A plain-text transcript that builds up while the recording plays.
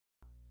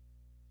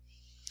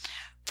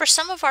For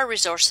some of our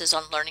resources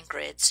on Learning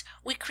Grids,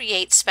 we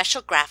create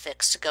special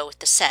graphics to go with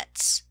the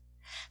sets,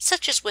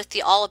 such as with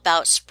the All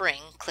About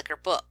Spring Clicker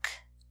book.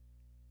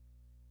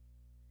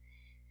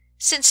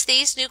 Since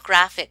these new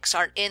graphics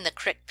aren't in the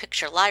Cricut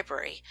Picture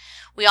Library,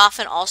 we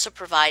often also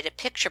provide a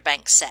picture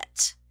bank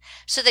set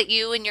so that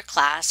you and your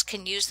class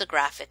can use the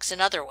graphics in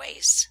other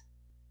ways.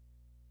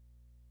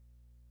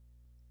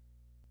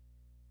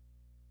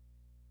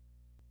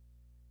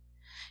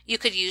 You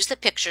could use the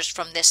pictures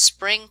from this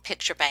spring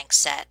picture bank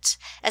set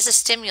as a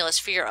stimulus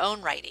for your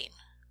own writing.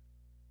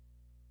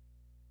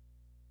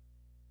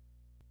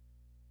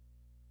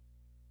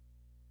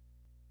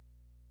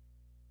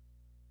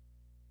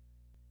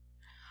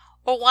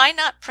 Or why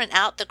not print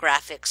out the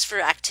graphics for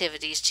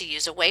activities to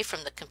use away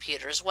from the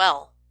computer as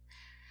well?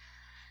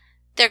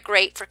 They're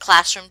great for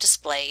classroom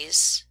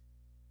displays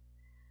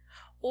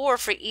or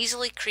for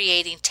easily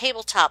creating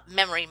tabletop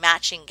memory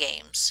matching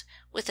games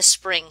with a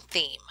spring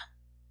theme.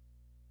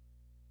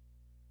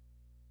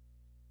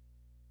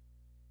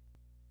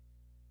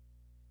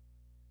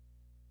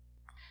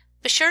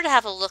 Be sure to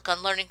have a look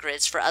on Learning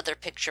Grids for other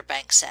picture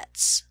bank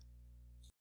sets.